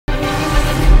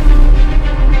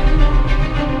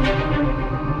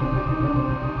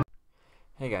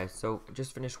Guys, so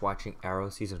just finished watching Arrow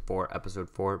Season 4, Episode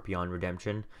 4, Beyond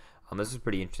Redemption. This was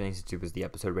pretty interesting since it was the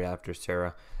episode right after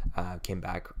Sarah came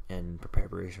back in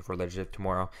preparation for Legend of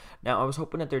Tomorrow. Now, I was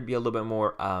hoping that there'd be a little bit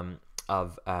more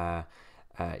of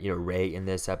Ray in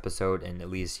this episode, and at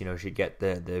least, she'd get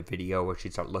the video where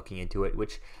she'd start looking into it,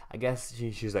 which I guess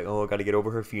she was like, oh, I gotta get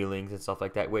over her feelings and stuff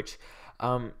like that, which,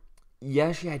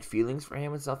 yeah, she had feelings for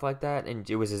him and stuff like that, and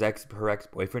it was her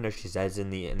ex-boyfriend, as she says in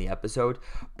the episode,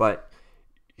 but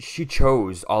she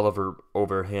chose Oliver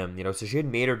over him, so she had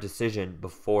made her decision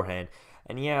beforehand.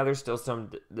 And yeah, there's still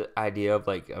the idea of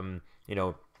like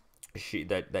he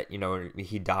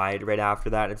died right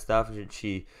after that and stuff.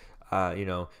 She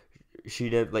she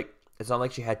did, like, it's not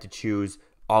like she had to choose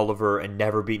Oliver and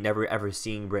never ever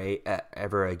seeing Ray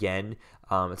ever again.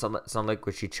 It's not like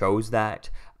she chose that.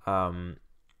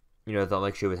 It's not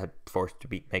like she was forced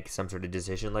to make some sort of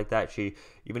decision like that.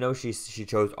 Even though she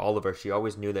chose Oliver, she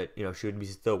always knew that, she would be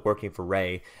still working for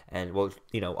Ray. And, well,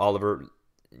 Oliver,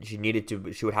 she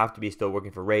would have to be still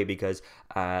working for Ray because,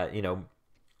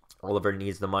 Oliver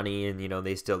needs the money, and,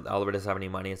 Oliver doesn't have any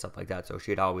money and stuff like that. So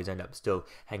she'd always end up still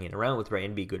hanging around with Ray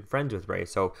and be good friends with Ray.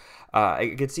 So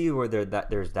I could see where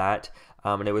there's that.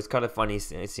 And it was kind of funny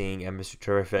seeing Mr.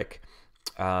 Terrific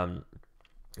trying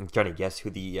to guess who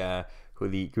the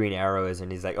Green Arrow is,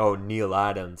 and he's like, oh, Neil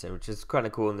Adams, and which is kind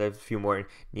of cool. And there's a few more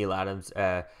Neil Adams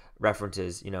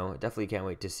references. Definitely can't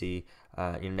wait to see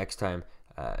next time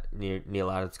Neil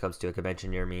Adams comes to a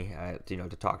convention near me, to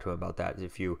talk to him about that.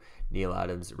 There's a few Neil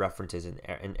Adams references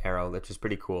in Arrow, which is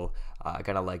pretty cool. I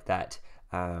kind of like that.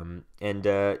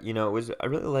 It was, I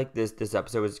really like this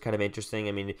episode. It was kind of interesting.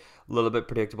 I mean, a little bit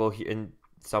predictable here in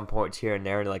some points here and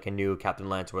there, and like I knew Captain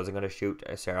Lance wasn't going to shoot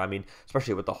Sarah. I mean,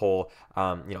 especially with the whole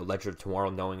Legend of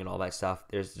Tomorrow knowing and all that stuff,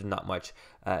 there's not much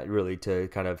really to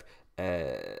kind of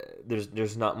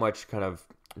there's not much kind of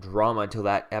drama until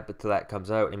that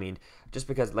comes out. I mean, just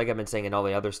because, like I've been saying in all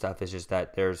the other stuff, is just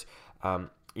that there's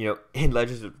in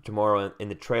Legends of Tomorrow, in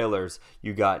the trailers,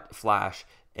 you got Flash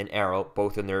and Arrow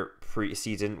both in their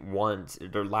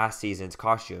their last season's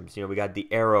costumes. We got the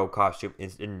Arrow costume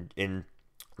in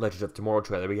Legend of Tomorrow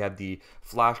trailer. We have the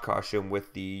Flash costume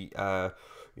with the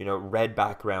red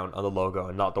background on the logo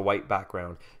and not the white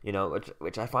background,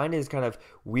 which I find is kind of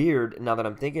weird now that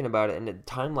I'm thinking about it. And the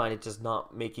timeline, it's just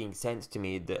not making sense to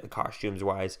me, the costumes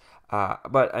wise.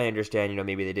 But I understand,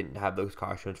 maybe they didn't have those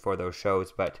costumes for those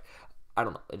shows, but I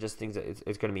don't know. I just think that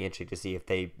it's going to be interesting to see if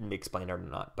they explain it or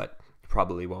not, but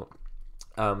probably won't.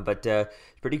 It's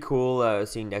pretty cool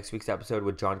seeing next week's episode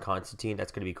with John Constantine.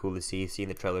 That's going to be cool to seeing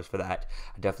the trailers for that.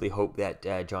 I definitely hope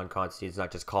that John Constantine is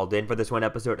not just called in for this one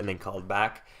episode and then called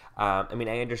back. I mean,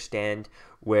 I understand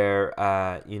where,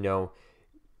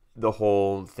 the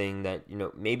whole thing that,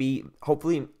 maybe,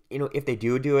 hopefully, if they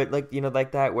do it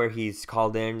like that, where he's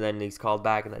called in, then he's called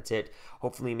back and that's it.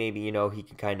 Hopefully, maybe, he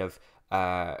can kind of,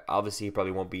 obviously he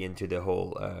probably won't be into the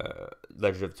whole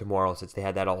Legend of Tomorrow, since they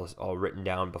had that all written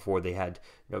down before they had,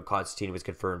 Constantine was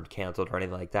confirmed canceled or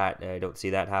anything like that. I don't see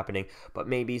that happening. But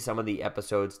maybe some of the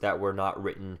episodes that were not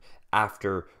written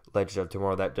after Legend of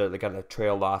Tomorrow that kind of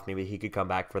trailed off, maybe he could come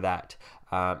back for that.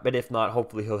 But if not,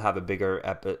 hopefully he'll have a big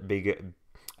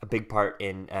part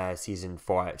in season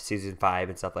 5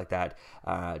 and stuff like that,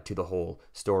 to the whole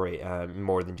story,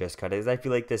 more than just kind of. I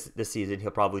feel like this season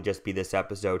he'll probably just be this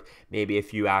episode, maybe a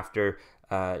few after,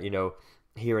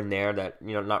 here and there that,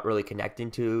 not really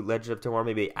connecting to Legend of Tomorrow,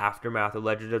 maybe aftermath of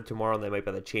Legend of Tomorrow, they might be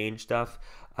able to change stuff,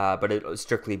 but it'll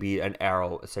strictly be an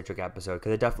Arrow-centric episode,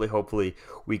 because I definitely, hopefully,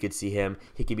 we could see him.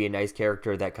 He could be a nice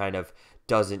character that kind of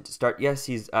doesn't start. Yes,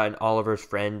 he's an Oliver's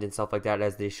friend and stuff like that,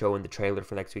 as they show in the trailer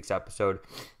for next week's episode,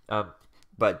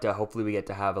 but hopefully we get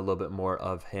to have a little bit more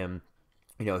of him.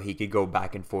 He could go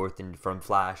back and forth from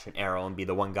Flash and Arrow and be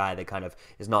the one guy that kind of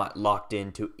is not locked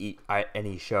into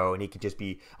any show, and he could just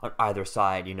be on either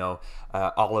side.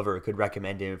 Oliver could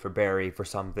recommend him for Barry for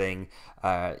something,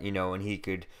 and he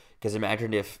could, because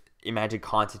imagine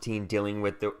Constantine dealing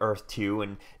with the Earth 2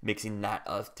 and mixing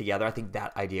that together. I think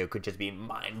that idea could just be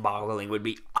mind-boggling. It would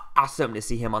be awesome to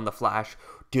see him on the Flash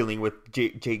dealing with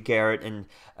Jake Garrett and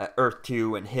Earth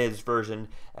 2 and his version,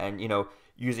 and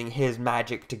using his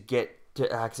magic to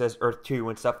access Earth 2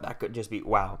 and stuff. That could just be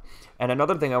wow. And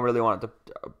another thing I really wanted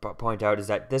to point out is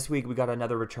that this week we got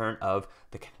another return of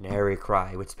the Canary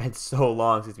Cry, which has been so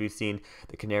long since we've seen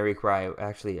the Canary Cry.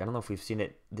 Actually, I don't know if we've seen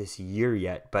it this year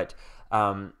yet, but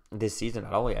this season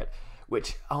at all yet,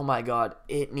 which, oh my god,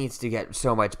 it needs to get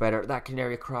so much better. That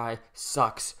Canary Cry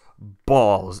sucks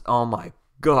balls. Oh my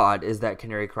god, is that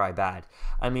Canary Cry bad.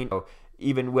 I mean,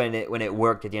 even when it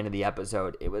worked at the end of the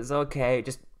episode, it was okay.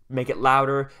 Just make it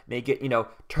louder, make it,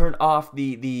 turn off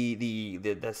the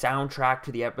soundtrack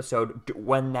to the episode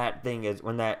when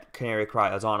that canary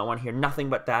cry is on. I want to hear nothing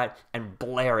but that and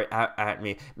blare it at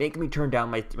me. Make me turn down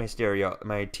my stereo,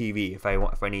 my TV if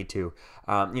I need to.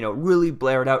 Really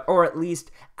blare it out, or at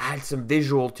least add some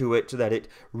visual to it so that it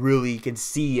really can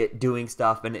see it doing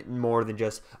stuff, and it more than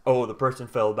just, oh, the person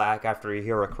fell back after you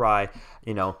hear a cry.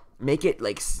 Make it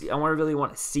like, I really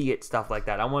want to see it, stuff like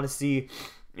that. I want to see.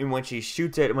 And when she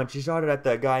shot it at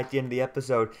the guy at the end of the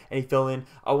episode and he fell in,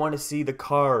 I want to see the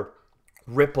car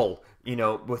ripple,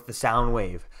 with the sound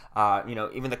wave.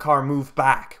 Even the car move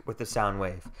back with the sound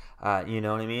wave. You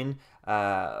know what I mean?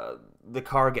 The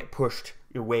car get pushed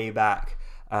way back.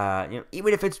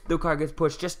 Even if the car gets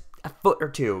pushed just a foot or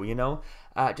two,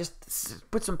 just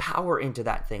put some power into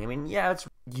that thing. I mean, yeah,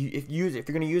 if you're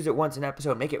gonna use it once an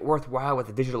episode, make it worthwhile with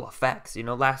the visual effects.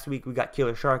 Last week we got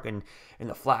Killer Shark in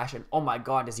the Flash, and oh my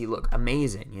God, does he look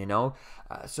amazing?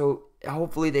 So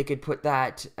hopefully they could put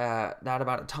that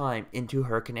amount of time into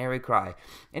her canary cry.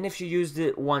 And if she used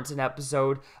it once an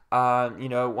episode,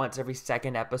 once every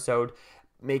second episode,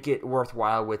 make it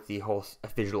worthwhile with the whole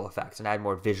visual effects and add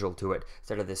more visual to it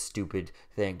instead of this stupid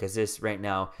thing, because this right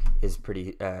now is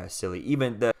pretty silly.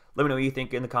 Let me know what you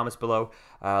think in the comments below.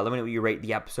 Let me know what you rate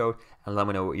the episode, and let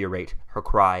me know what you rate her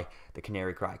cry, the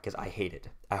canary cry, because I hate it.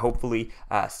 Hopefully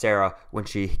Sarah, when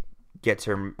she gets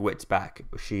her wits back,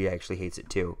 she actually hates it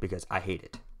too, because I hate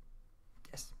it.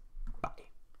 Yes. Bye.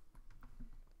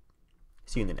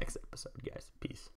 See you in the next episode, guys. Peace.